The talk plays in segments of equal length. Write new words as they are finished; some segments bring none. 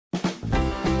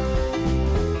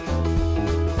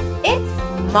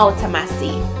Mouta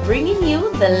Massi, bringing you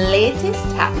the latest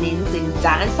happenings in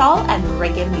dancehall and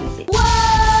reggae music.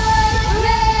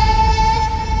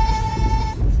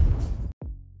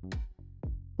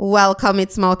 Welcome,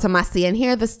 it's Mouta Massi, and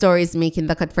here are the stories making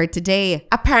the cut for today.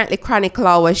 Apparently, Chronic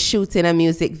Law was shooting a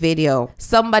music video.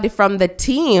 Somebody from the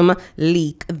team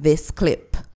leaked this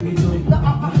clip.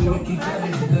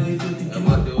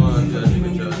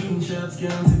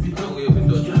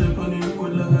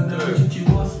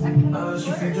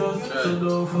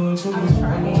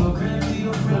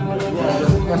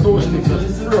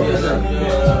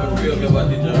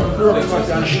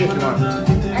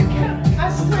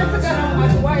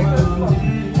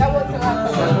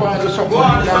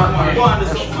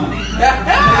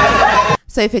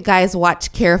 So if you guys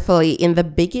watch carefully, in the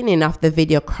beginning of the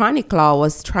video, Chronic Law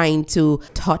was trying to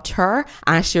touch her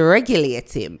and she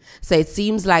regulates him. So it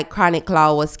seems like Chronic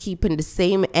Law was keeping the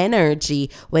same energy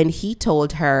when he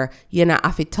told her, "You're not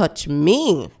have to touch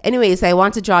me." Anyways, I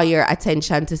want to draw your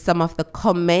attention to some of the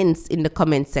comments in the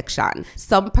comment section.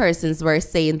 Some persons were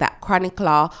saying that Chronic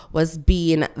Law was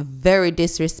being very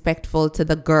disrespectful to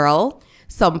the girl.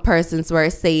 Some persons were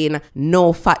saying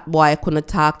no fat boy couldn't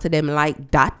talk to them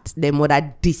like that. Them would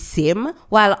have diss him.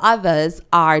 While others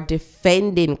are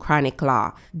defending Chronic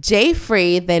Law.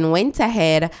 Jaii then went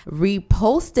ahead,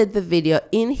 reposted the video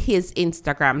in his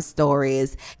Instagram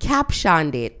stories,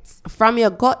 captioned it, "From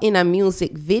your gut in a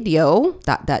music video, ...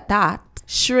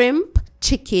 shrimp,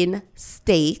 chicken,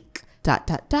 steak, ...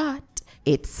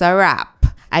 it's a wrap."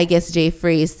 I guess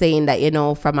Jaii is saying that, you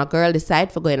know, from a girl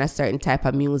decide for going a certain type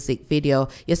of music video,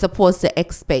 you're supposed to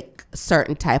expect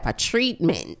certain type of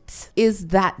treatment. Is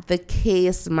that the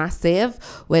case, Massive?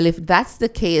 Well, if that's the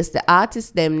case, the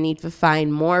artists them need to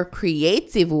find more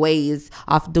creative ways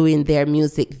of doing their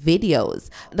music videos.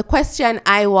 The question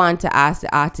I want to ask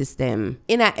the artists them,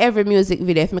 in every music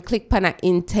video, if me click pan a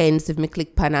Intense, if me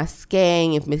click pan a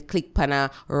Skeng, if me click pan a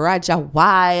Roger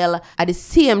Wild, are the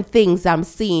same things I'm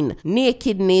seeing.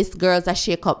 Nakedness, girls are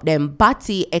shake up them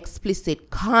body, explicit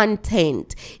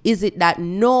content. Is it that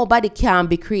nobody can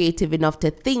be creative enough to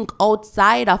think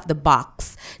outside of the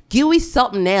box? Give us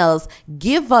something else.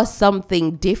 Give us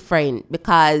something different,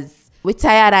 because with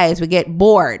tired eyes, we get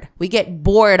bored. We get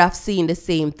bored of seeing the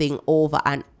same thing over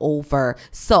and over.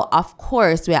 So, of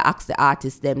course, we ask the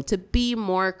artists them to be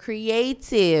more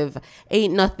creative.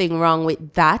 Ain't nothing wrong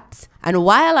with that. And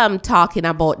while I'm talking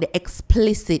about the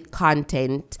explicit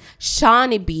content,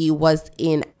 Shawnee B was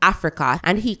in Africa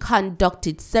and he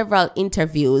conducted several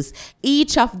interviews,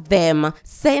 each of them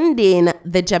sending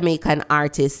the Jamaican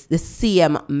artists the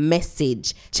same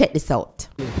message. Check this out.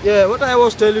 Yeah, what I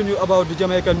was telling you about the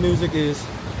Jamaican music is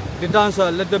the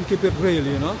dancer, let them keep it real,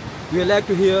 you know. We like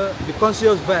to hear the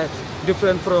conscious vibes,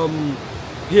 different from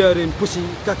hearing pussy,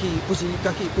 kaki, pussy,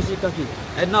 kaki, pussy, kaki.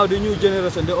 And now the new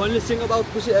generation, they only sing about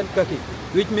pussy and kaki,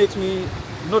 which makes me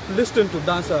not listen to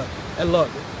dancer a lot.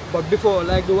 But before,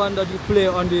 like the one that you play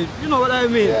on the, you know what I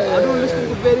mean? I don't listen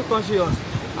to very conscious.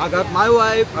 I got my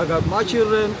wife, I got my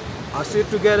children, I sit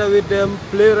together with them,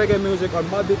 play reggae music on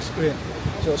my big screen.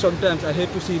 So sometimes I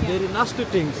hate to see very nasty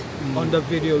things on the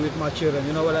video with my children,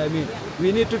 you know what I mean?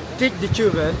 We need to teach the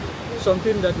children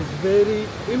something that is very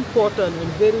important and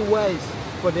very wise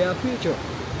for their future,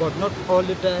 but not all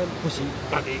the time pussy.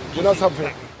 You know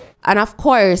something? And of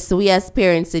course, we as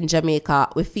parents in Jamaica,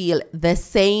 we feel the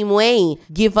same way.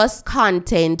 Give us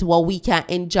content what we can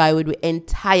enjoy with the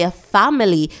entire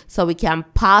family so we can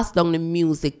pass down the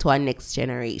music to our next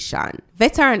generation.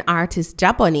 Veteran artist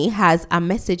Jaboni has a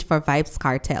message for Vybz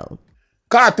Kartel.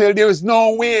 Kartel, there is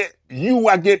no way you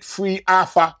will get free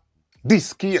after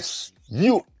this case.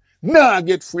 You not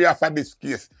get free after this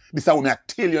case. This is what I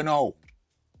tell you now.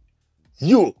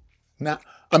 You, now,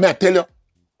 I'm going to tell you,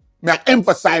 I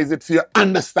emphasize it so you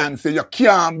understand, so you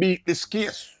can't beat this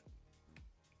case.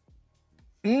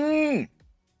 It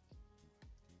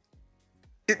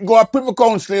go a privy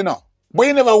council, you know. But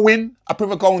you never win a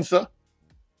privy council.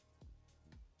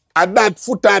 At that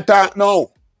foot I talk now.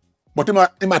 But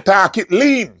he might talk it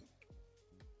lean.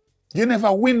 You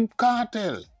never win,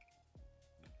 Kartel.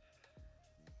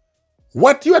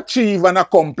 What you achieve and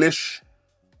accomplish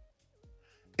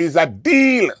is a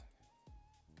deal.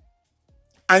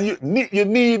 And you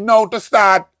need now to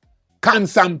start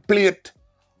contemplate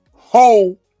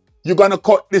how you're going to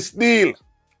cut this deal.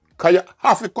 Because you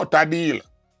have to cut a deal.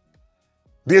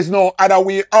 There's no other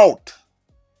way out.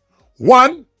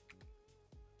 One,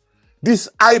 this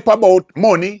hype about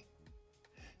money,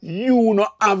 you don't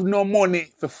have no money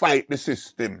to fight the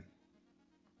system.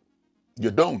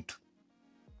 You don't.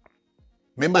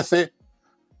 Remember say,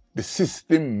 the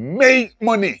system make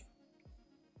money.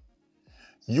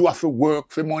 you have to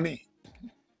work for money.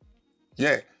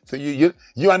 Yeah. So you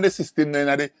and the system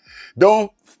then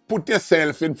don't put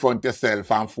yourself in front of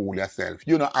yourself and fool yourself.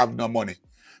 You don't have no money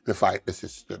to fight the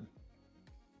system.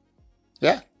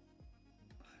 Yeah?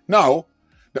 Now,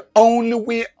 the only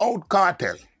way out,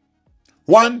 Kartel.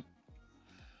 One,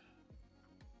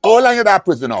 how long you in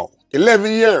prison now?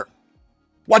 11 years.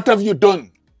 What have you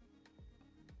done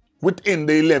within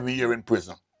the 11 years in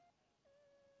prison?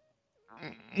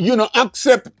 You know,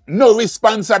 accept no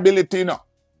responsibility, no.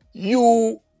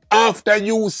 You, after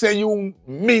you say you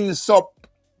mince up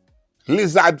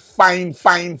Lizard fine,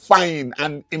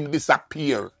 and him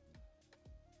disappear.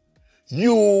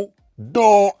 You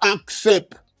don't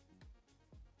accept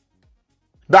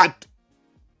that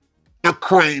a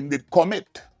crime did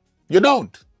commit. You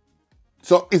don't.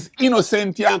 So it's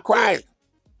innocent you cry.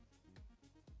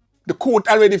 The court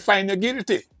already find you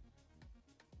guilty.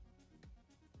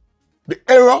 The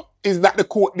error is that the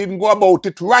court didn't go about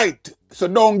it right. So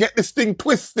don't get this thing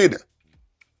twisted.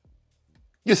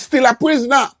 You're still a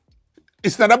prisoner.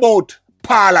 It's not about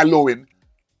Paul alone.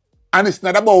 And it's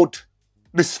not about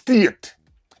the state.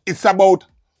 It's about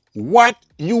what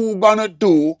you gonna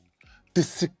do to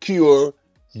secure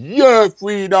your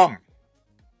freedom.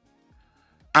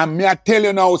 And me I tell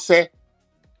you now, say,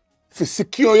 to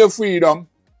secure your freedom,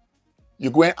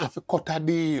 you're going to have to cut a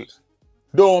deal.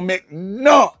 Don't make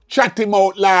no chatty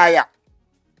mouth liar.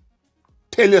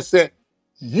 Tell you, say,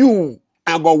 you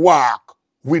are going to walk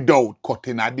without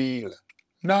cutting a deal.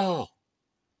 No.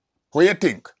 What you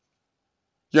think?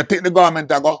 You think the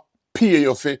government are going to pay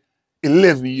you for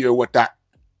 11 years with that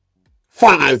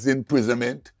false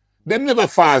imprisonment? They never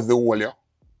false the whole you.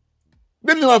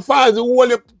 They never false the whole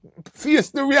you. Face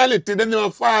the reality. They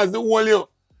never false the whole you.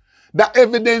 The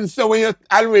evidence when you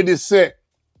already say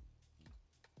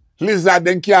Lizard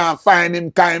then can't find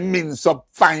him, can't mince up,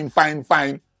 fine.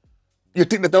 You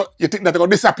think that they're gonna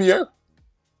disappear?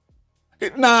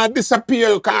 It not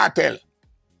disappear, Kartel.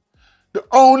 The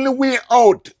only way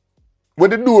out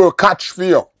with the door catch for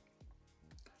you.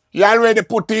 You already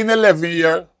put in 11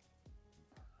 years.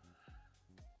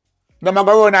 Then I'm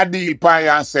gonna run a deal for you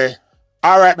and say,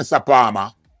 all right, Mr.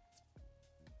 Palmer.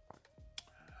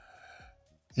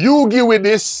 You give me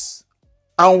this,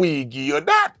 and we give you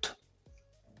that.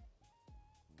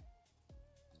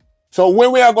 So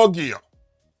when we are going to give you?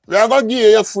 We are going to give you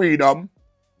your freedom,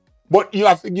 but you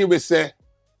have to give us, say,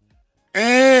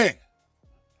 me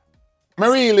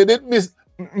really did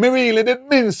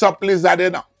mince up Lizard, you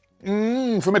know.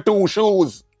 For my 2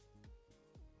 shoes.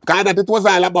 Because that it was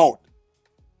all about.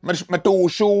 My 2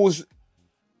 shoes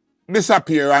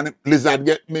disappear and Lizard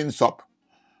get minced up.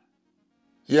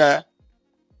 Yeah.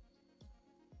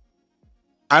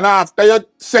 And after you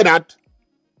say that,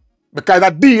 because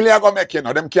that deal you're going to make, you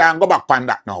know, them can't go back on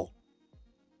that now.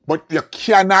 But you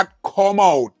cannot come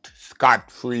out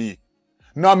scot-free.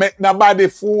 No make nobody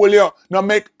fool you. No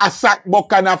make a sack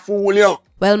buckana fool you.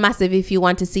 Well, Massive, if you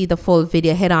want to see the full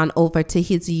video, head on over to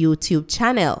his YouTube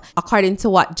channel. According to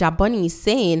what Jaii is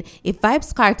saying, if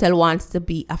Vybz Kartel wants to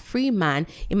be a free man,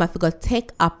 he must go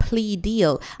take a plea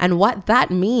deal. And what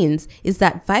that means is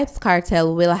that Vybz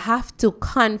Kartel will have to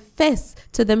confess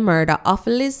to the murder of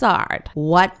Lizard.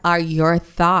 What are your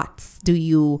thoughts? Do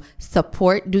you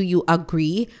support, do you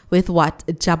agree with what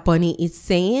Jaii is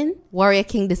saying? Warrior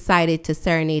King decided to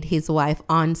serenade his wife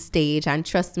on stage, and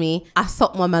trust me, I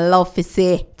something I love to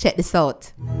say. Check this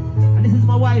out. And this is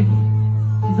my wife.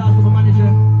 She's also my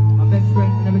manager, my best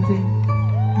friend and everything.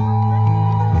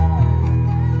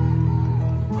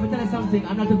 Let me tell you something,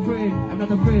 I'm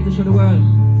not afraid to show the world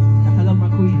that I love my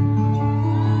queen.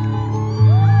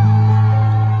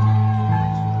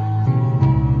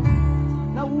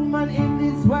 No woman in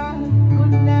this world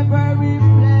could never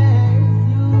replace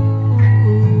you.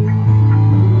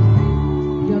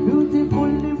 You're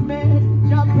beautifully made,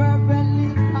 you're perfectly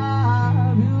carved.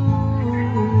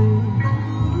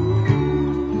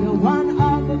 You're one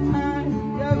of a kind,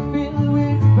 you're filled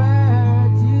with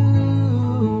virtue.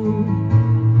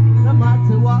 No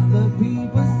matter what the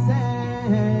people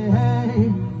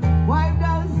say, wipe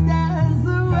those tears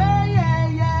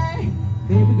away,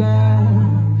 baby girl.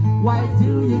 Why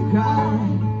do you cry?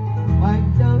 Wipe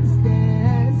those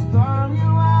tears from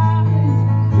your eyes,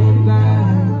 baby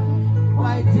girl.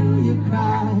 Why do you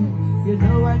cry? You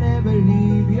know I never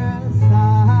leave your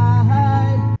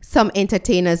side. Some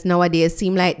entertainers nowadays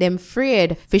seem like them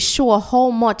afraid for sure how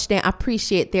much they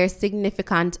appreciate their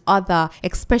significant other,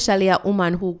 especially a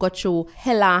woman who got through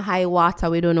hell and high water,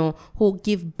 we don't know, who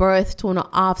give birth to an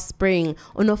offspring,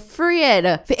 unafraid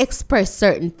to express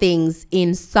certain things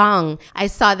in song. I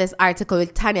saw this article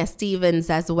with Tanya Stevens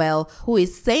as well, who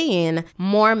is saying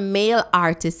more male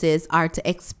artists are to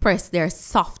express their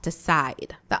softer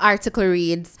side. The article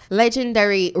reads,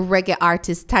 legendary reggae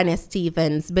artist Tanya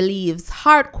Stevens believes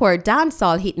hardcore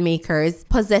dancehall hitmakers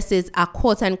possesses a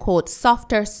quote-unquote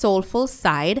softer, soulful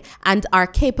side and are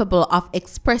capable of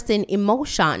expressing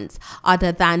emotions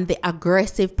other than the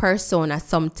aggressive persona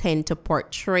some tend to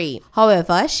portray.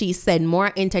 However, she said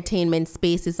more entertainment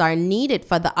spaces are needed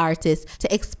for the artists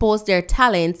to expose their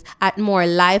talents at more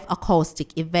live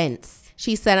acoustic events.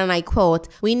 She said, and I quote,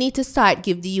 "We need to start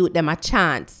give the youth them a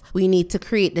chance. We need to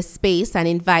create the space and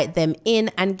invite them in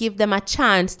and give them a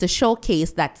chance to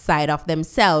showcase that side of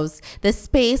themselves. The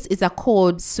space is a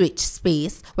code switch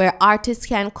space where artists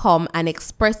can come and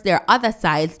express their other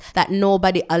sides that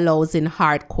nobody allows in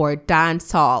hardcore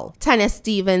dancehall." Tanya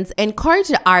Stevens encouraged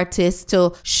the artists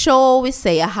to show, we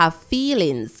say, you have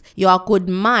feelings. You're a good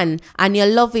man and you're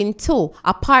loving too,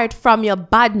 apart from your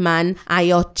bad man and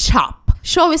your chop.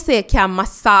 Sure, we say can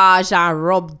massage and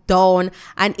rub down,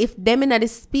 and if them in the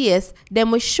space,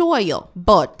 then we show you.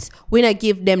 But we not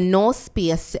give them no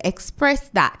space to express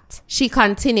that. She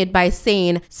continued by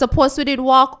saying, suppose we did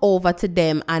walk over to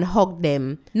them and hug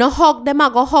them. No hug them, I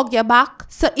go hug your back.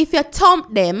 So if you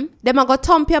thump them I go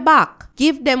thump your back.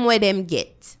 Give them where them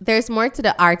get. There's more to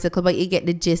the article, but you get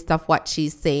the gist of what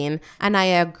she's saying. And I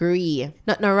agree.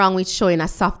 Nothing wrong with showing a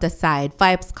softer side.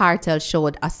 Vibes Kartel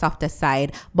showed a softer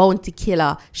side. Bounty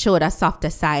Killer showed a softer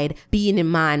side. Beanie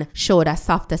Man showed a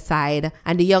softer side.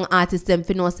 And the young artists them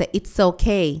know say it's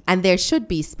okay. And there should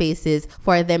be spaces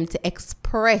for them to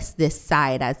express this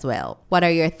side as well. What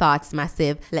are your thoughts,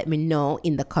 Massive? Let me know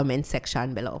in the comment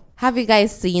section below. Have you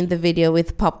guys seen the video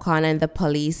with Popcorn and the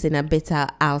police in a bitter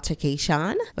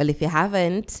altercation? Well, if you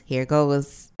haven't, here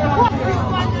goes.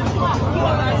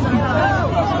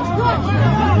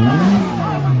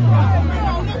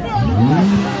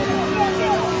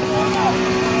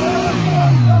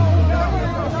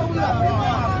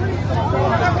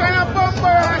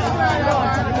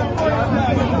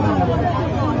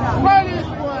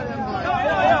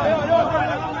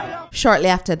 Shortly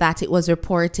after that, it was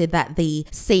reported that the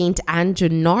St. Andrew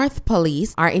North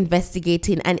Police are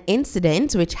investigating an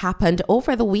incident which happened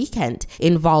over the weekend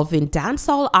involving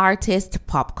dancehall artist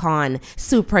Popcorn.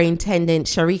 Superintendent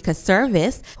Sharika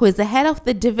Service, who is the head of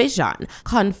the division,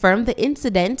 confirmed the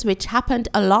incident which happened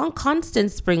along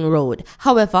Constant Spring Road.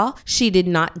 However, she did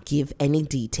not give any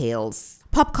details.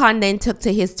 Popcorn then took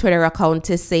to his Twitter account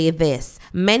to say this: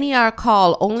 "Many are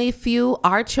called, only few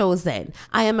are chosen.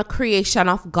 I am a creation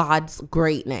of God's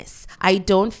greatness. I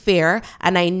don't fear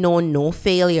and I know no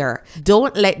failure.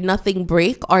 Don't let nothing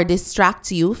break or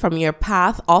distract you from your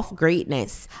path of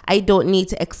greatness. I don't need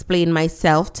to explain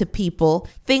myself to people.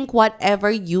 Think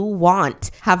whatever you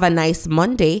want. Have a nice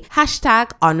Monday.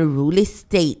 #unruly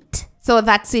state." So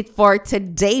that's it for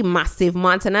today, Massive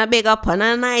Montana. Big up on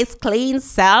a nice clean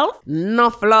self.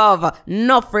 Enough love,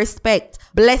 enough respect.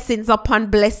 Blessings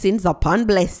upon blessings upon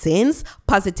blessings.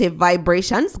 Positive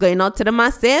vibrations going out to the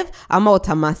Massive. I'm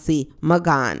Mouta Massi.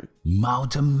 Magan.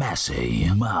 Mouta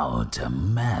Massi. Mouta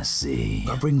Massi.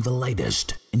 Covering the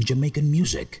latest in Jamaican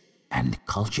music and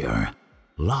culture.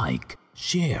 Like,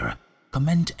 share,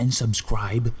 comment and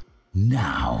subscribe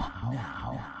now.